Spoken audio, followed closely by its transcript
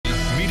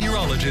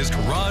psychologist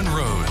Ron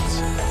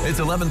Rhodes. It's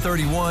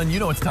 11:31. You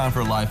know it's time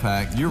for a life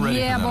hack. You're ready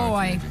for that, boy.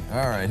 aren't you?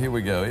 All right, here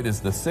we go. It is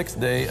the 6th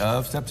day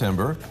of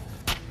September.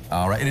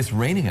 All right, and it's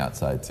raining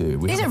outside,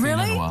 too. Is it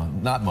really?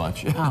 Not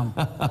much.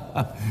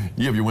 Oh.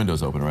 You have your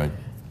windows open, right?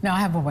 No, I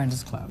have my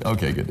windows closed.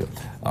 Okay, good deal.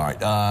 All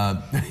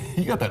right,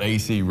 you got that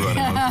AC running.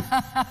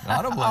 I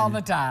don't blame All you.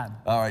 the time.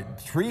 All right,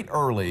 treat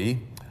early.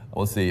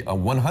 Let's see, a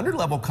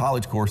 100-level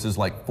college courses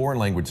like foreign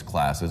language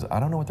classes. I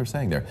don't know what they're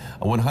saying there.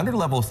 A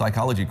 100-level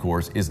psychology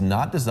course is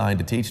not designed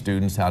to teach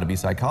students how to be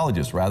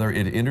psychologists. Rather,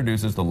 it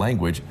introduces the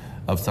language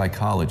of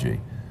psychology.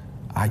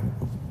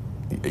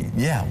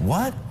 Yeah,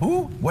 what?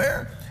 Who?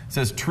 Where? It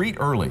says treat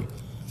early.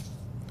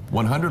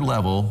 100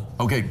 level.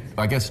 Okay,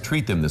 I guess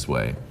treat them this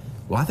way.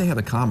 Well, I think I have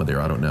a comma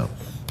there. I don't know.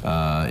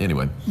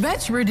 Anyway.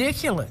 That's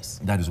ridiculous.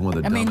 That is one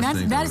of the dumbest things I've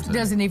ever that seen.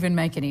 doesn't even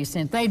make any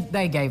sense.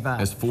 They gave up.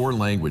 As foreign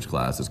language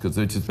classes, because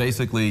it's just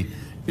basically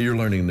you're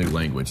learning a new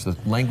language, the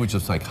language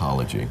of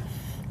psychology.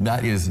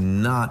 That is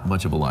not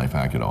much of a life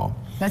hack at all.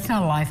 That's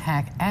not a life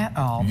hack at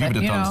all. You give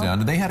it a thumbs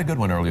down. They had a good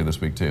one earlier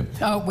this week, too.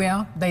 Oh,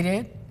 well, they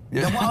did?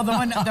 Yeah.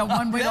 The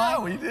one we yeah,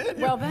 liked? we did.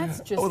 Well, that's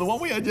just... Oh, the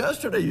one we had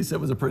yesterday you said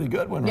was a pretty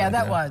good one. Yeah,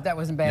 right that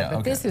wasn't bad, Yeah, but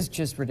okay. this is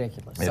just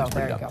ridiculous. It So is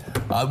there pretty you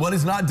dumb. go. What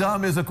is not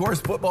dumb is, of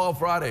course, Football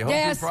Friday, Home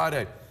Team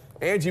Friday.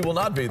 Angie will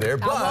not be there,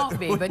 but I won't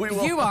be, but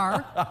you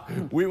are.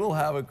 We will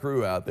have a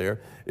crew out there.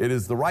 It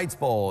is the Wrights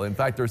Bowl. In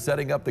fact, they're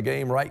setting up the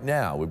game right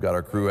now. We've got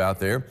our crew out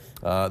there.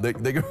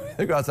 They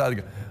go outside and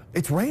go,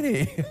 it's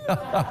raining.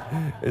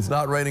 It's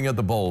not raining at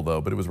the bowl,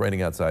 though, but it was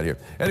raining outside here.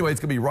 Anyway,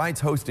 it's going to be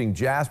Wrights hosting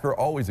Jasper.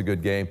 Always a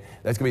good game.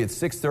 That's going to be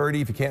at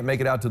 6:30. If you can't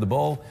make it out to the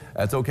bowl,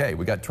 that's okay.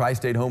 We got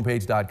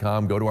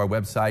tristatehomepage.com. Go to our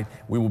website.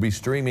 We will be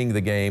streaming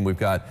the game. We've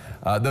got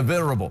the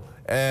venerable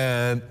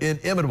and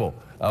inimitable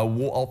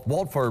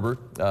Walt Ferber,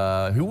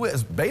 who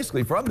is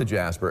basically from the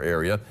Jasper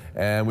area,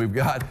 and we've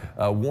got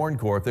Warren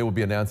Korf. They will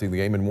be announcing the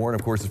game, and Warren,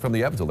 of course, is from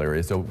the Evansville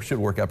area, so it should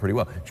work out pretty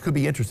well. It could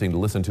be interesting to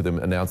listen to them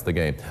announce the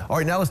game. All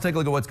right, now let's take a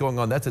look at what's going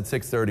on. That's at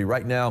 6:30.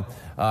 Right now,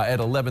 at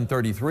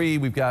 11:33,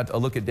 we've got a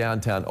look at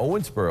downtown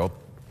Owensboro.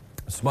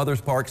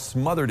 Smothers Park,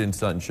 smothered in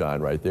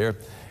sunshine right there,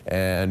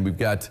 and we've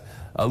got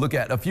a look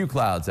at a few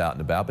clouds out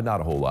and about, but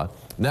not a whole lot.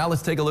 Now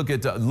let's take a look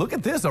at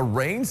this, a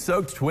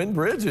rain-soaked Twin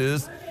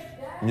Bridges.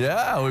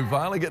 Yeah, we're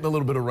finally getting a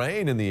little bit of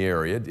rain in the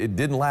area. It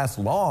didn't last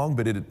long,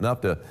 but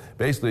enough to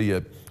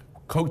basically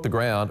coat the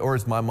ground, or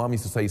as my mom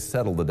used to say,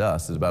 settle the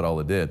dust is about all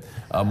it did.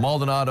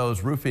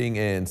 Maldonado's roofing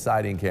and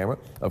siding camera,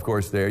 of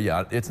course, there.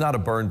 Yeah, it's not a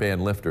burn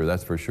ban lifter,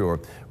 that's for sure.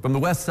 From the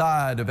west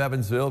side of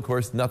Evansville, of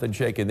course, nothing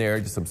shaking there,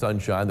 just some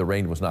sunshine. The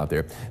rain was not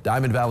there.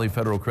 Diamond Valley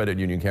Federal Credit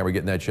Union camera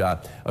getting that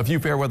shot. A few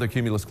fair weather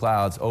cumulus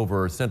clouds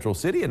over Central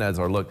City, and as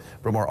our look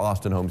from our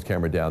Austin Homes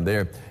camera down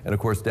there. And of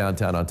course,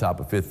 downtown on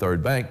top of Fifth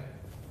Third Bank.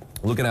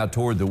 Looking out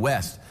toward the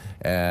west.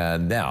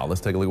 And now let's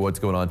take a look at what's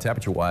going on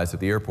temperature-wise at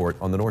the airport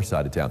on the north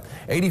side of town.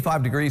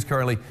 85 degrees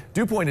currently,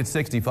 dew point at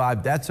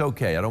 65. That's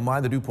okay. I don't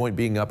mind the dew point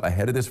being up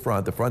ahead of this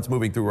front. The front's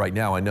moving through right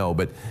now, I know,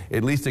 but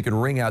at least it can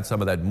wring out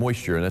some of that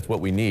moisture, and that's what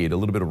we need, a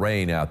little bit of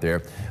rain out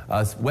there.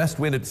 West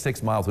wind at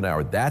 6 miles an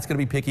hour. That's going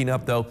to be picking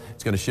up, though.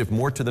 It's going to shift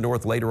more to the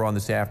north later on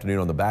this afternoon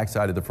on the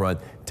backside of the front,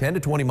 10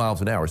 to 20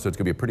 miles an hour, so it's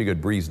going to be a pretty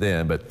good breeze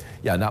then, but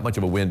yeah, not much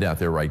of a wind out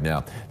there right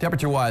now.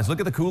 Temperature-wise, look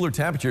at the cooler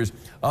temperatures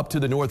up to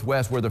the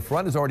northwest where the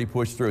front is already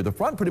pushed through. The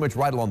front pretty much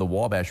right along the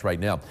Wabash right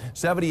now.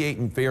 78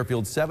 in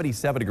Fairfield,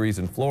 77 degrees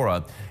in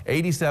Flora,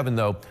 87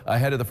 though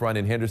ahead of the front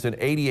in Henderson,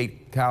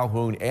 88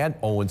 Calhoun and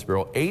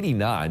Owensboro,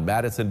 89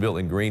 Madisonville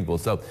and Greenville.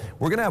 So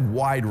we're going to have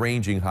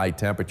wide-ranging high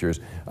temperatures.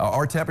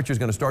 Our temperature is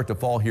going to start to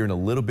fall here in a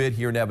little bit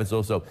here in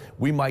Evansville, so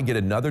we might get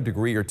another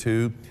degree or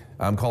two.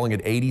 I'm calling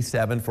it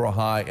 87 for a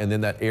high, and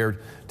then that air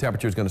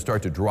temperature is going to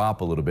start to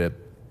drop a little bit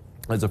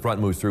as the front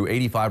moves through.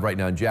 85 right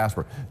now in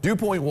Jasper. Dew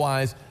point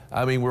wise,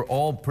 I mean, we're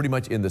all pretty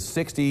much in the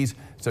 60s.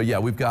 So yeah,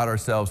 we've got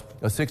ourselves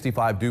a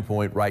 65 dew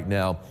point right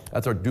now.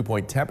 That's our dew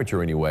point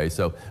temperature anyway.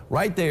 So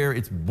right there,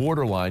 it's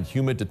borderline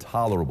humid to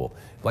tolerable.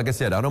 Like I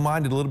said, I don't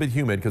mind it a little bit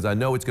humid because I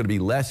know it's going to be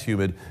less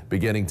humid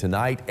beginning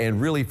tonight.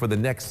 And really for the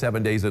next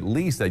 7 days at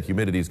least, that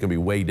humidity is going to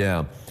be way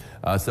down.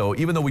 So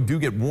even though we do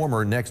get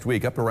warmer next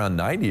week, up to around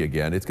 90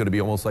 again, it's going to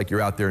be almost like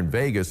you're out there in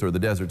Vegas or the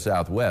desert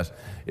Southwest.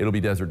 It'll be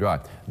desert dry.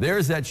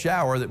 There's that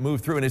shower that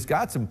moved through, and it's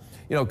got some,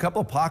 a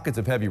couple of pockets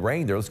of heavy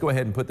rain there. Let's go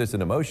ahead and put this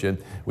into motion.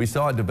 We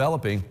saw it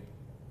developing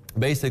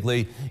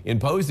basically in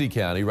Posey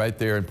County right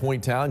there in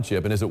Point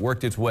Township, and as it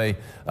worked its way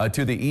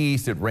to the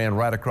east, it ran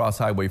right across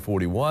Highway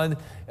 41,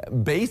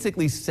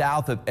 basically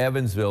south of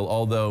Evansville,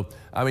 although,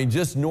 I mean,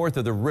 just north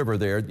of the river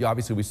there.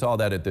 Obviously, we saw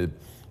that at the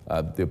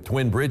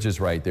Twin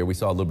Bridges right there. We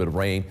saw a little bit of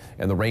rain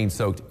and the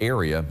rain-soaked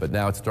area, but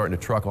now it's starting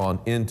to truck on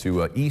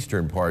into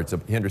eastern parts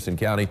of Henderson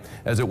County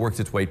as it works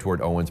its way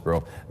toward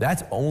Owensboro.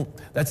 That's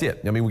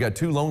it. I mean, we got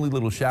two lonely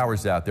little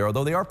showers out there,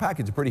 although they are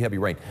packaged with pretty heavy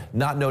rain.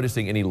 Not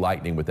noticing any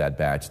lightning with that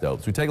batch, though.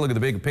 So we take a look at the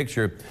big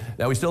picture.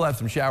 Now, we still have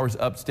some showers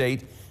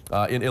upstate.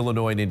 in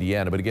Illinois and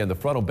Indiana. But again, the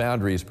frontal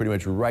boundary is pretty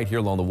much right here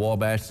along the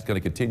Wabash. It's going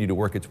to continue to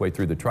work its way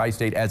through the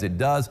tri-state. As it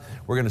does,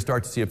 we're going to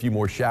start to see a few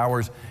more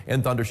showers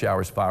and thunder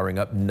showers firing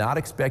up. Not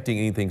expecting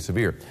anything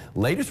severe.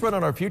 Latest run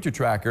on our future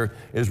tracker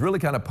is really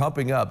kind of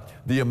pumping up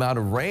the amount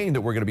of rain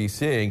that we're going to be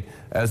seeing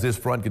as this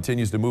front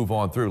continues to move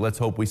on through. Let's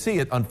hope we see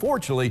it.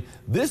 Unfortunately,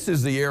 this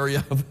is the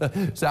area of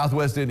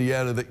southwest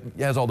Indiana that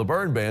has all the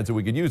burn bans, so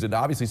we can use it.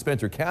 Now, obviously,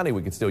 Spencer County,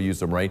 we can still use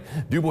some rain.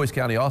 Du Bois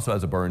County also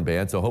has a burn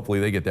ban, so hopefully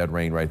they get that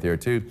rain right there,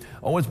 too.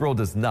 Owensboro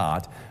does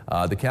not.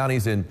 The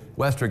counties in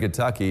western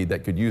Kentucky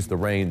that could use the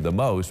rain the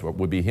most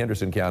would be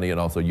Henderson County and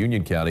also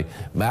Union County.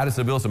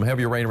 Madisonville, some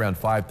heavier rain around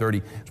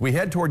 5:30. As we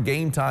head toward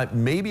game time,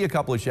 maybe a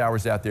couple of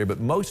showers out there, but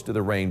most of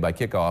the rain by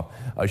kickoff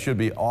should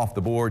be off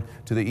the board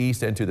to the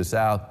east and to the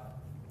south.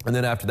 And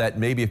then after that,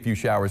 maybe a few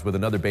showers with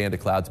another band of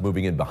clouds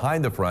moving in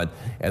behind the front.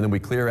 And then we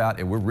clear out,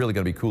 and we're really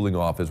going to be cooling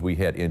off as we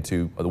head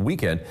into the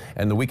weekend.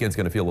 And the weekend's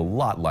going to feel a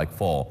lot like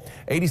fall.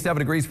 87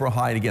 degrees for a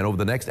high. And again, over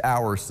the next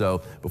hour or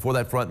so, before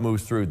that front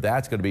moves through,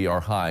 that's going to be our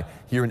high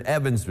here in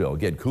Evansville.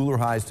 Again, cooler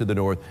highs to the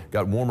north,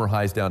 got warmer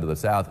highs down to the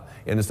south,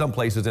 and in some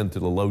places into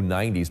the low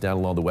 90s down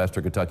along the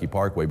western Kentucky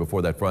Parkway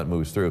before that front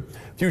moves through.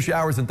 A few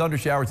showers and thunder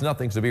showers,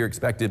 nothing severe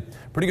expected.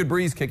 Pretty good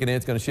breeze kicking in.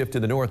 It's going to shift to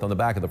the north on the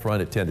back of the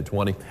front at 10 to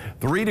 20.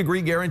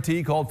 3-degree guarantee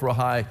called for a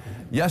high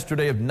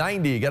yesterday of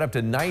 90. Got up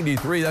to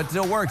 93. That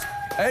still works.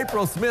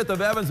 April Smith of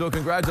Evansville.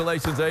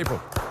 Congratulations,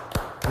 April.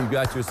 You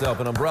got yourself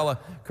an umbrella,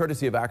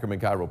 courtesy of Ackerman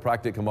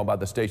Chiropractic. Come on by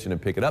the station and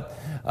pick it up.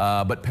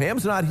 But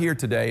Pam's not here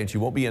today, and she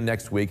won't be in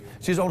next week.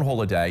 She's on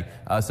holiday,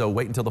 so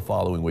wait until the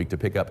following week to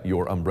pick up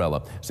your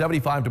umbrella.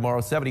 75 tomorrow,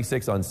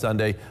 76 on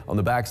Sunday. On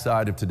the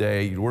backside of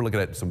today, we're looking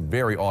at some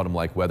very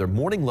autumn-like weather.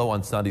 Morning low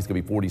on Sunday is going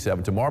to be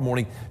 47. Tomorrow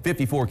morning,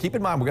 54. Keep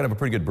in mind, we're going to have a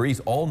pretty good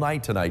breeze all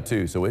night tonight,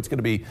 too. So it's going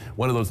to be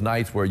one of those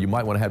nights where you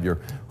might want to have your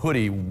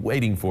hoodie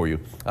waiting for you.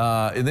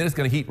 And then it's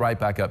going to heat right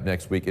back up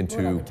next week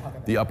into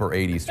the upper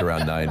 80s to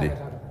around 90.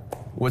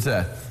 What's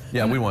that?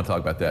 Yeah, we want to talk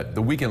about that.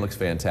 The weekend looks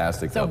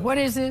fantastic. So what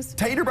is this?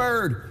 Tater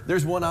bird.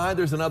 There's one eye,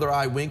 there's another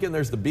eye winking,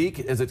 there's the beak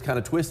as it's kind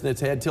of twisting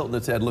its head, tilting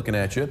its head, looking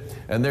at you.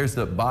 And there's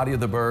the body of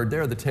the bird.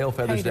 There are the tail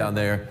feathers down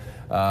there.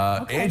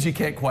 Okay. Angie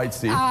can't quite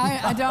see.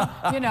 I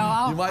don't, you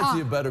know. You might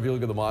see it better if you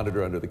look at the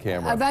monitor under the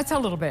camera. That's a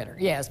little better,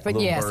 yes. But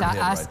Little yes, bird head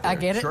right I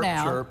there. get it chirp,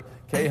 now. Chirp.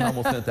 Kay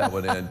Hummel sent that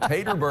one in.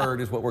 Tater bird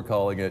is what we're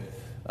calling it.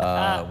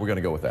 We're going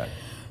to go with that.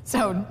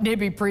 So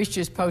Nibby Priest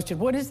just posted,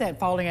 what is that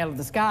falling out of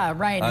the sky?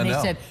 Rain. And he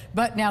said,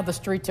 but now the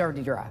street's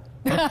already dry.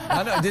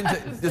 I know,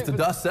 just the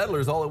dust settler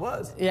is all it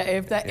was. Yeah,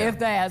 if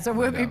that. So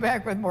we'll be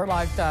back with more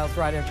lifestyles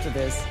right after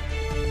this.